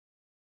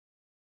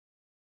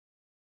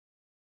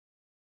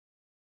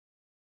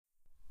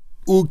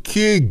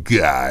Okay,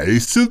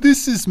 guys, so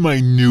this is my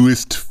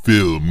newest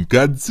film,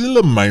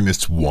 Godzilla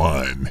Minus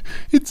One.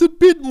 It's a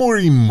bit more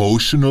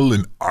emotional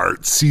and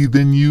artsy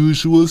than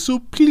usual, so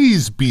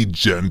please be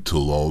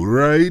gentle,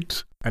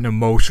 alright? An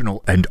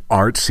emotional and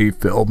artsy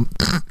film.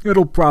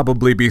 It'll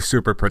probably be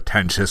super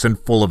pretentious and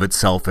full of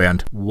itself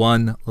and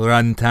one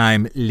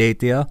runtime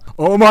later.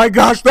 Oh my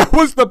gosh, that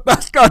was the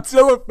best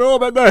Godzilla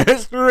film in the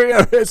history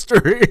of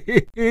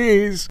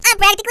histories. I'm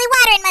practically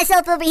watering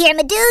myself over here,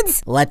 my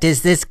dudes. What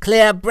is this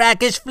clear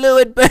brackish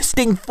fluid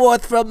bursting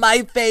forth from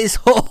my face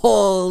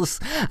holes?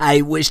 I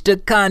wish to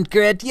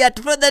conquer it, yet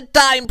for the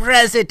time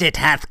present it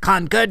hath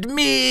conquered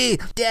me,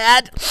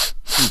 Dad.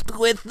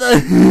 With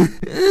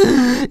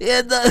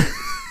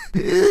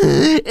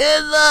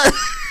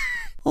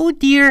Oh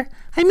dear,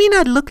 I may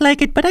not look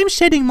like it, but I'm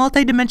shedding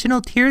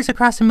multidimensional tears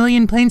across a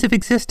million planes of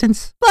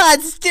existence.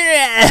 Monster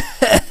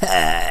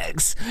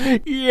X!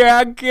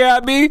 Yeah,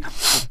 Gabby?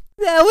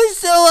 That was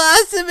so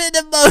awesome and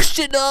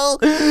emotional.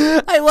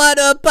 I want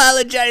to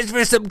apologize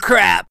for some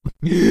crap.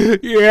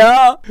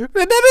 Yeah? Remember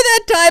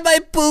that time I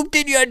pooped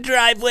in your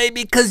driveway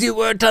because you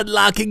weren't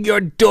unlocking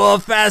your door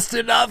fast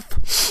enough?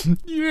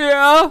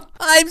 Yeah?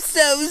 I'm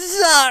so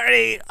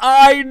sorry.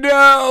 I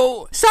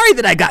know. Sorry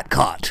that I got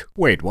caught.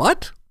 Wait,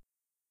 what?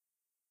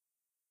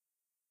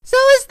 So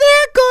is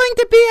there going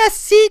to be a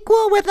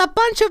sequel with a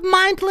bunch of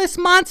mindless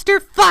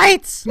monster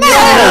fights?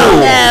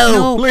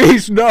 No!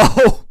 Please,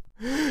 no.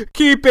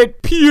 Keep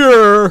it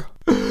pure.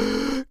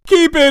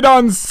 Keep it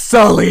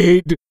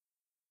unsullied.